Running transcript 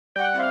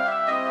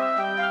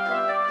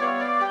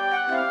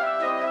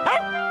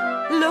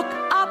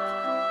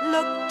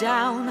look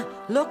down,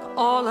 look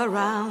all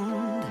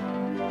around.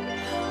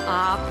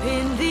 Up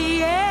in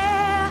the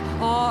air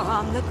or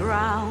on the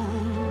ground.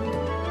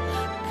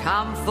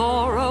 Come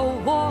for a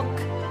walk,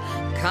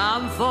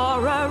 come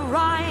for a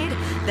ride.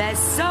 There's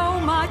so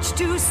much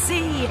to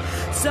see,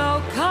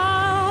 so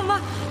come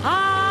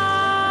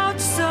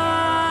outside.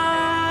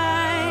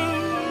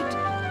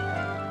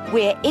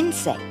 We're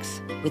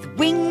insects with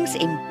wings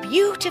in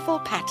beautiful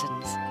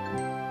patterns.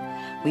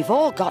 We've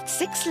all got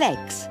 6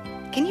 legs.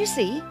 Can you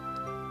see?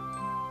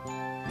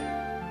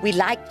 We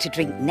like to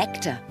drink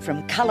nectar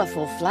from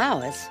colourful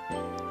flowers.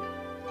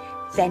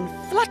 Then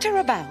flutter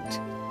about.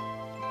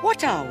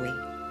 What are we?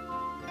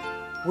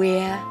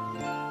 We're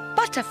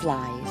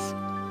butterflies.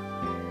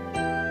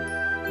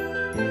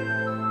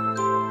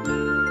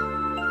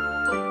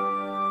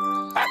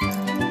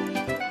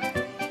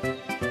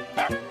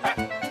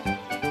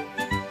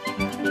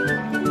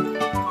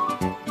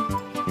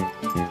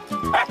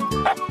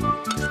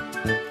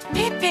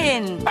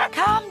 Pippin,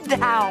 calm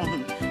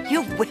down.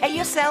 You'll wear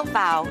yourself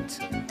out.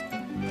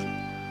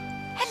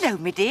 Hello,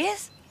 me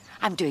dears.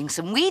 I'm doing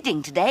some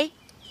weeding today.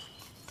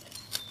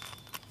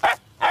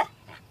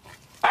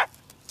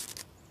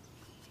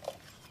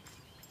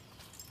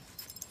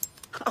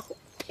 Oh,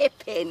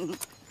 Pippin.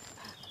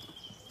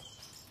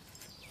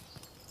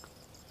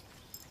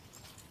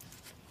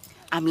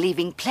 I'm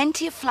leaving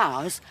plenty of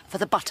flowers for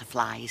the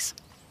butterflies.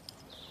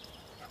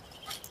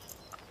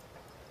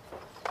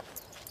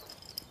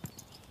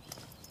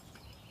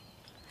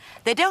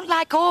 They don't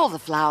like all the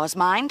flowers,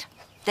 mind.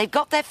 They've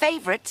got their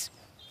favourites.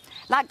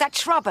 Like that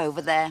shrub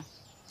over there.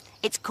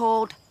 It's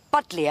called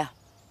buddleia.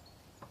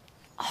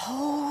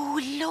 Oh,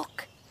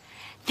 look.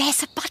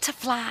 There's a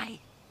butterfly.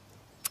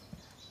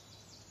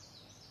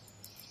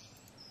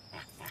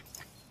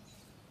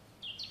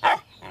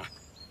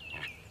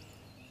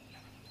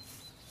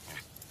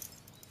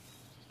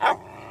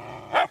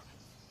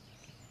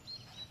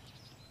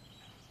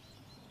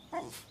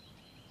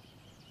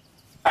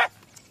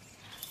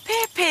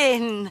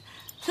 Pippin,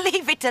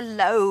 leave it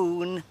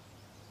alone.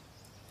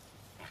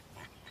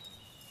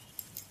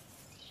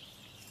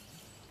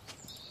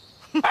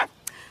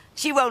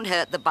 She won't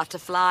hurt the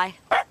butterfly.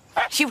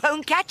 She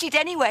won't catch it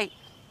anyway.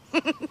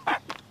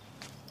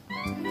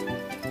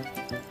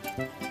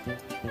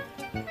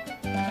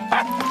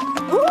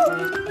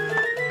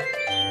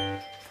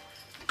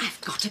 I've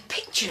got a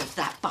picture of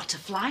that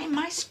butterfly in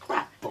my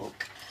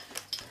scrapbook.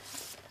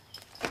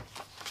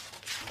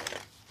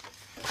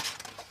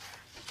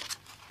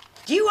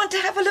 Do you want to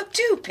have a look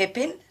too,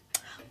 Pippin?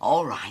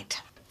 All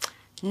right.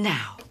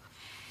 Now,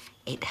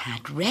 it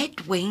had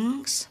red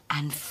wings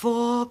and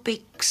 4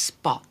 big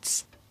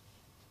spots.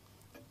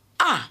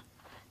 Ah,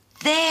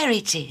 there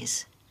it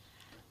is.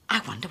 I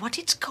wonder what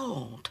it's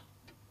called.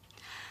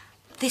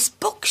 This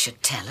book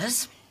should tell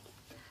us.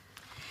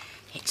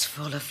 It's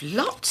full of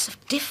lots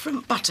of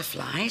different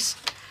butterflies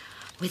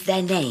with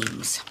their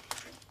names.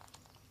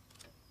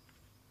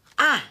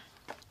 Ah,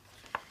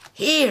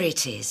 here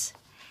it is.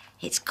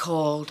 It's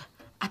called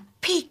a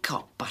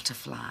peacock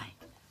butterfly.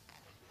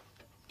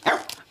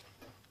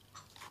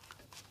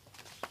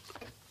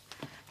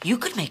 You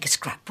could make a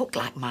scrapbook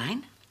like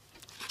mine.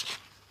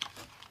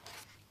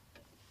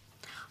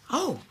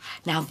 Oh,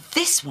 now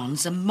this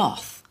one's a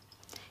moth.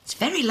 It's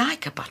very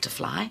like a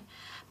butterfly,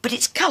 but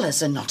its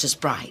colours are not as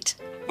bright.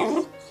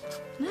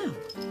 No.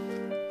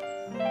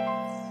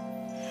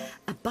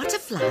 A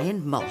butterfly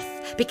and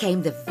moth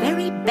became the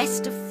very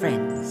best of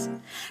friends.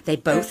 They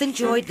both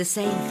enjoyed the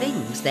same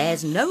things,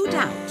 there's no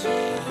doubt.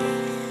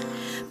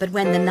 But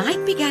when the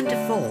night began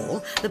to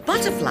fall, the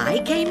butterfly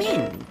came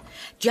in,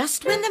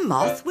 just when the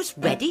moth was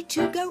ready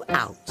to go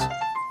out.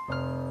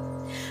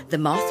 The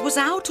moth was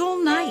out all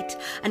night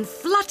and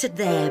fluttered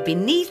there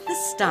beneath the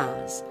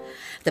stars.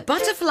 The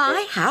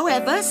butterfly,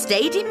 however,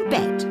 stayed in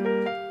bed.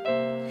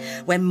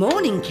 When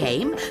morning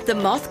came, the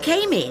moth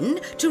came in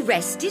to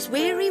rest his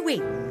weary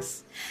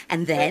wings.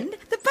 And then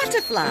the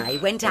butterfly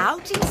went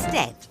out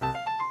instead.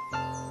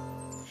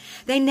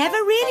 They never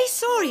really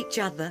saw each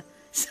other.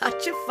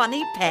 Such a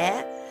funny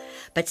pair.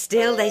 But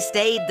still they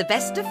stayed the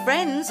best of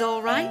friends,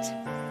 all right.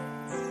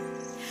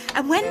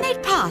 And when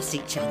they'd pass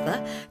each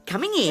other,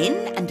 coming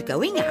in and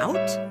going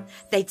out,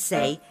 they'd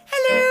say,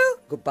 hello,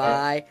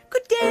 goodbye,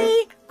 good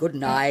day, good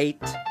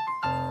night.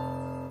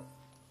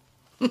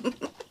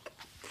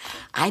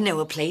 I know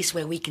a place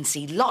where we can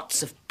see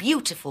lots of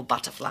beautiful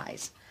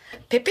butterflies.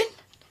 Pippin,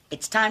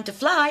 it's time to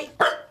fly.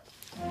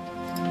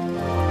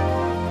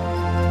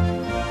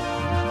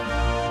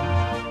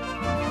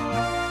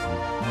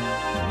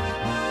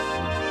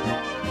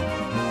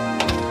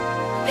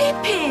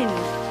 Pippin,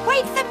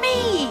 wait for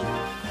me.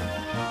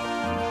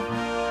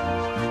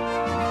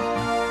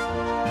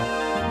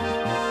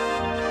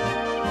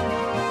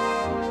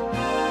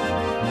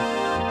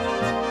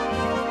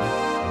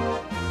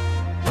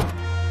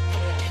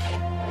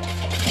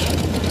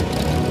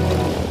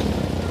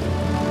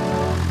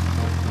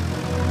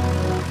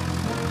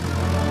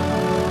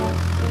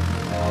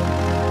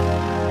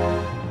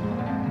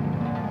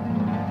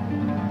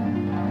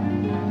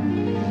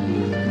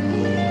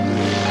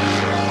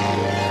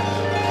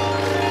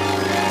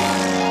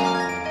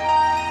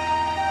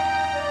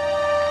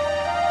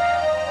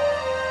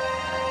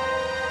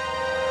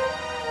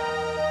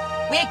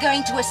 We're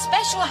going to a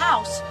special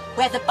house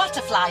where the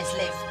butterflies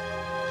live.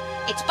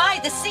 It's by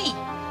the sea.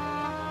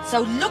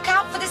 So look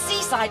out for the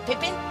seaside,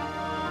 Pippin.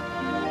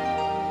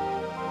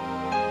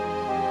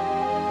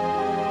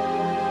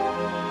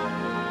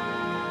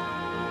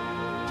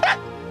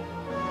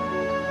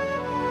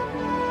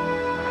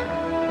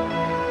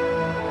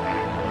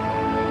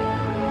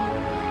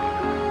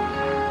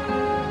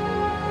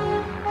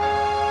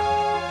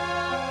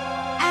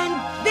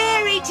 And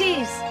there it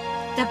is,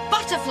 the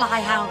butterfly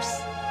house.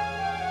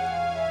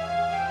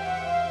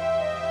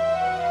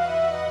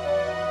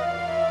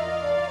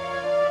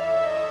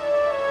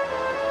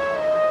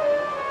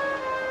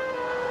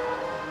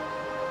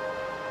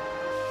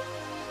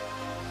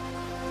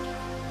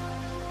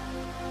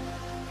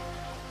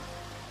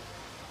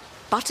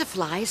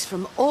 Butterflies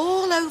from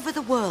all over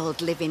the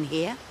world live in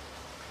here.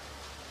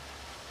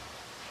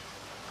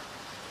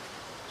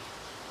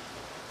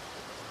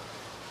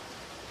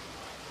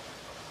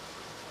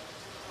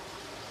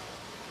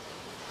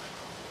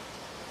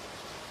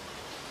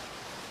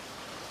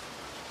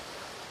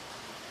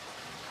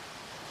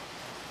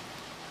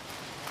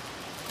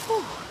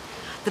 Whew.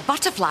 The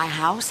butterfly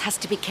house has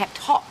to be kept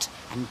hot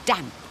and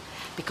damp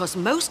because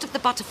most of the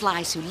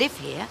butterflies who live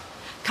here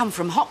come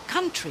from hot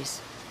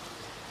countries.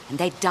 And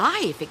they'd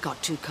die if it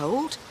got too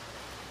cold.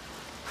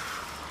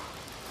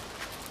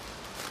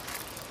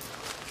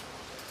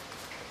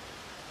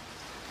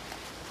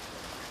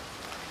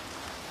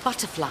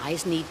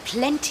 Butterflies need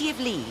plenty of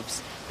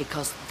leaves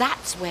because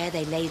that's where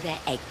they lay their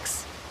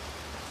eggs.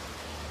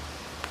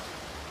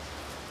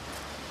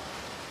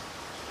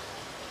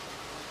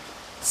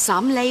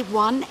 Some lay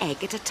one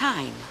egg at a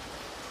time.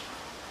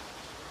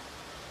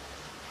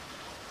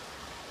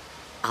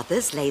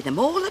 Others lay them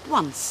all at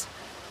once.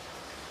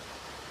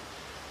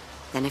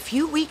 Then a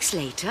few weeks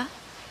later,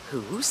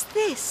 who's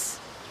this?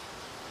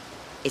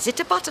 Is it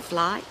a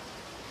butterfly?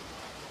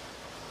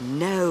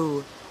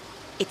 No,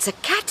 it's a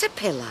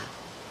caterpillar.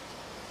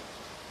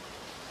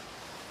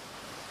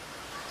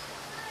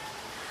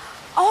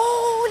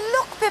 Oh,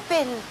 look,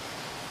 Pippin!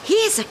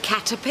 Here's a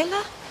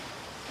caterpillar.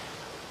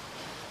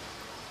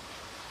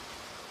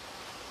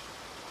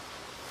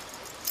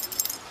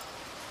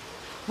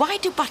 Why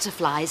do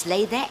butterflies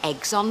lay their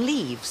eggs on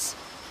leaves?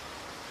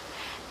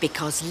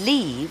 Because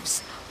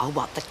leaves are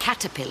what the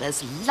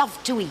caterpillars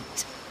love to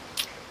eat.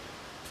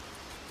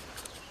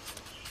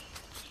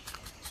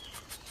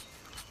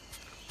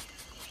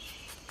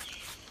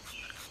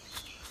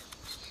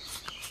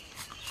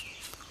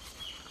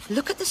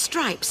 Look at the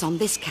stripes on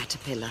this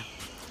caterpillar.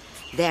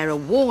 They're a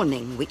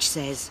warning which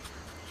says,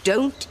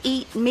 "Don't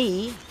eat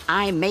me,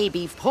 I may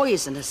be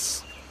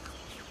poisonous."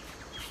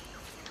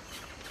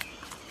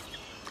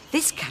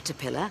 This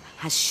caterpillar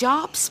has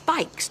sharp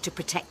spikes to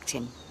protect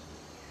him.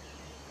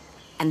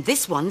 And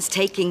this one's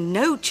taking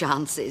no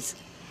chances.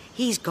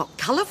 He's got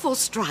colourful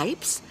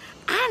stripes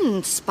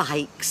and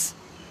spikes.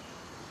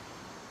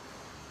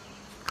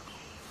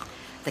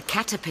 The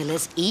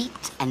caterpillars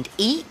eat and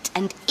eat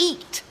and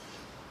eat.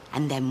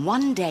 And then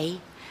one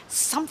day,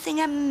 something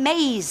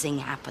amazing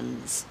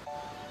happens.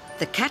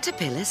 The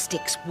caterpillar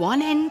sticks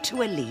one end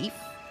to a leaf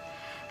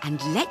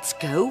and lets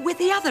go with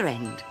the other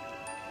end.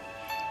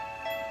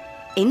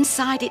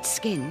 Inside its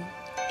skin,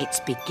 it's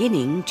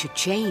beginning to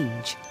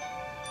change.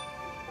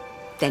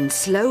 Then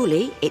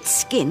slowly, its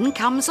skin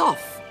comes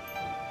off.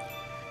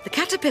 The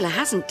caterpillar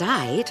hasn't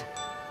died,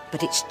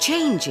 but it's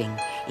changing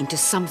into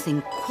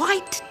something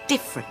quite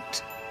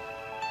different.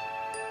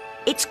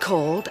 It's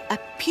called a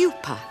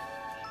pupa.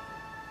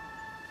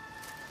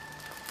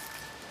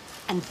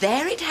 And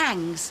there it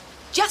hangs,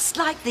 just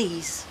like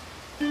these.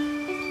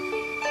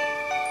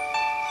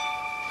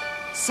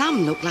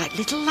 Some look like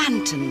little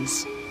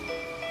lanterns.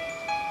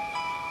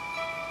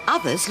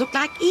 Others look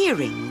like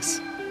earrings.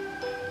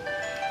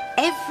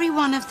 Every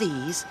one of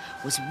these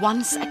was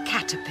once a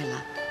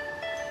caterpillar.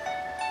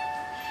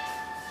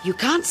 You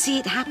can't see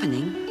it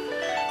happening,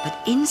 but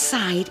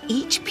inside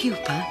each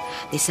pupa,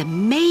 this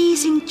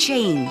amazing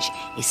change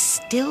is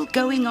still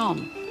going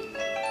on.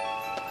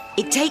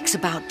 It takes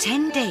about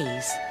 10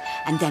 days,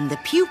 and then the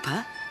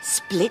pupa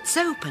splits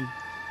open.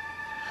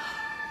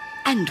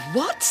 And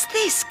what's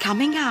this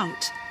coming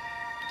out?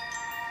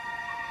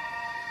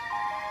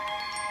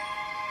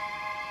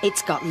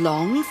 It's got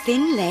long,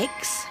 thin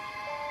legs,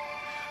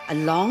 a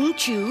long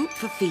tube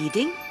for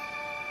feeding,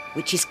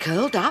 which is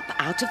curled up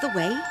out of the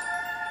way,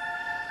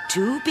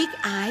 2 big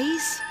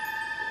eyes,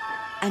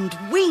 and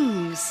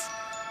wings.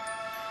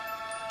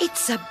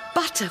 It's a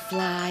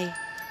butterfly.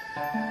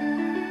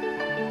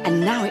 And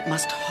now it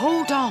must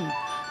hold on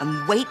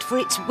and wait for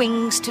its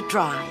wings to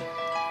dry.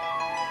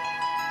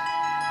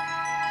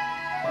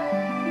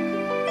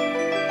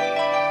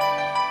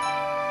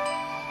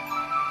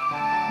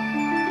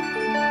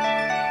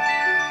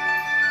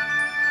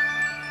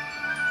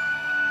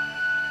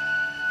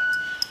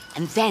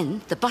 And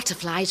then the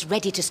butterfly's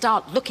ready to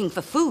start looking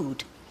for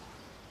food.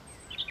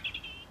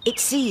 It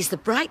sees the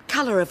bright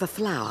colour of a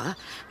flower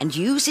and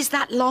uses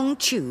that long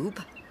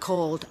tube,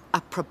 called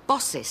a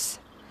proboscis,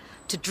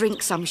 to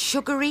drink some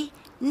sugary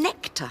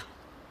nectar.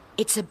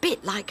 It's a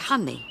bit like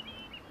honey.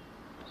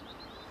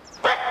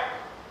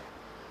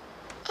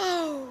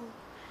 Oh,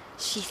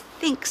 she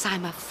thinks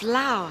I'm a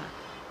flower.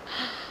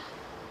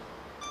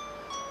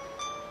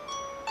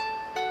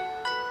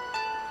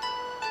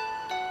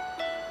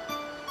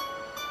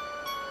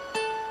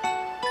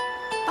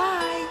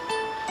 Bye.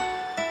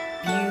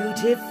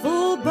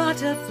 Beautiful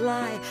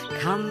butterfly,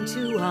 come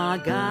to our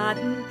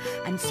garden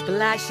and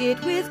splash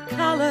it with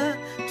colour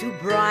to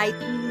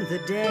brighten the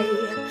day.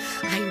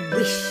 I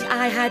wish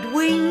I had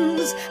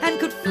wings and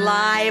could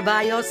fly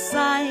by your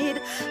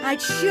side.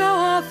 I'd show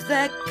off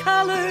their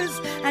colours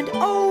and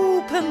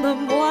open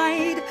them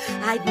wide.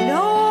 I'd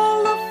know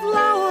all the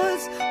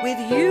flowers with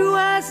you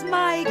as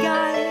my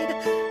guide.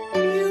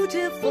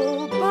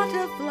 Beautiful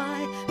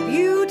butterfly,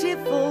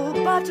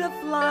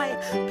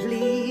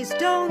 please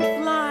don't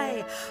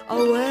fly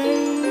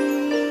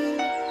away.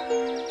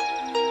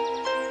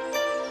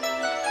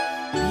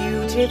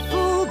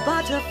 Beautiful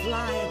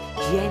butterfly,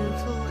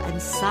 gentle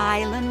and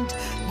silent,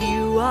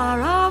 you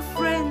are our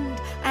friend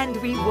and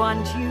we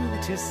want you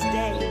to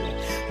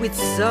stay. With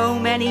so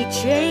many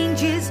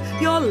changes,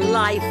 your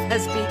life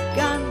has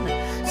begun.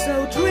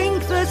 So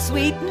drink the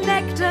sweet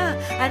nectar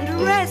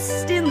and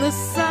rest in the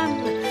sun.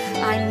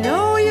 I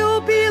know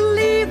you'll be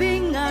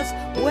leaving us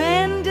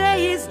when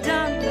day is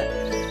done.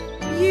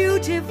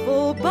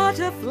 Beautiful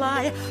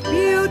butterfly,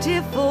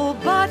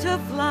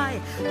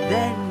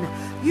 then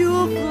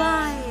you'll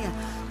fly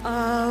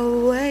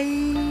away.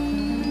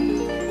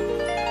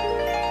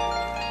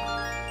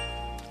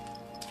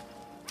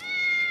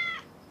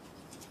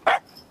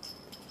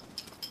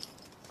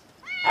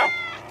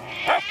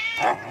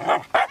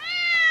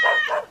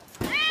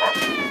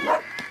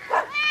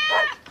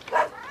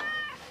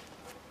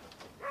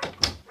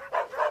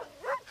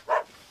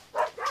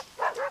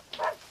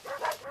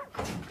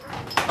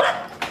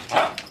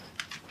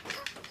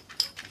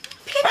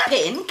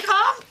 Pippin,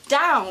 calm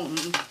down.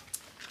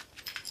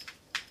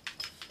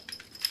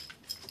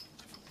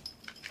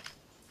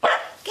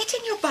 Get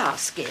in your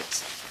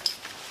basket.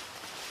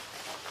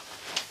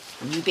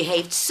 You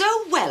behaved so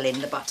well in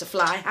the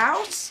butterfly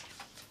house.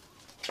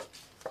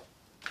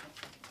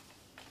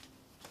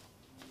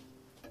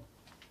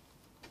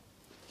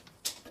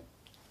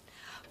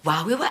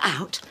 While we were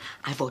out,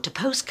 I bought a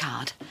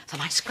postcard for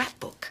my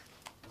scrapbook.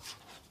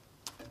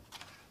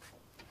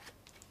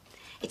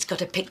 It's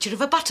got a picture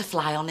of a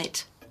butterfly on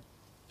it.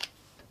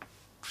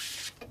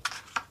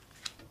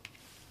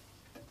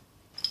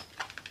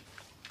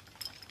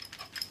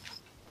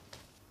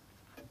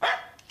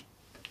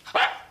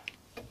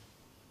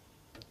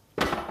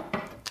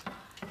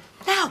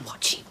 Now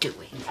what's she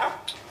doing?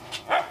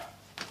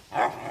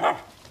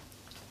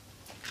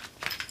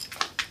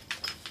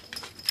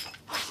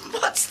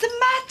 What's the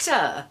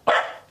matter?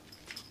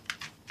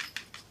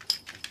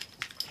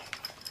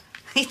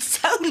 It's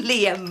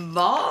only a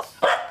moth.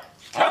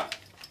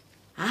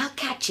 I'll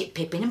catch it,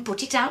 Pippin, and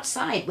put it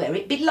outside where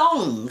it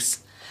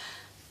belongs.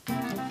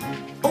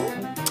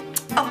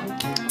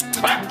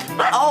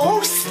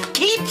 Oh,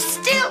 keep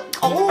still.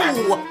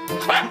 Oh.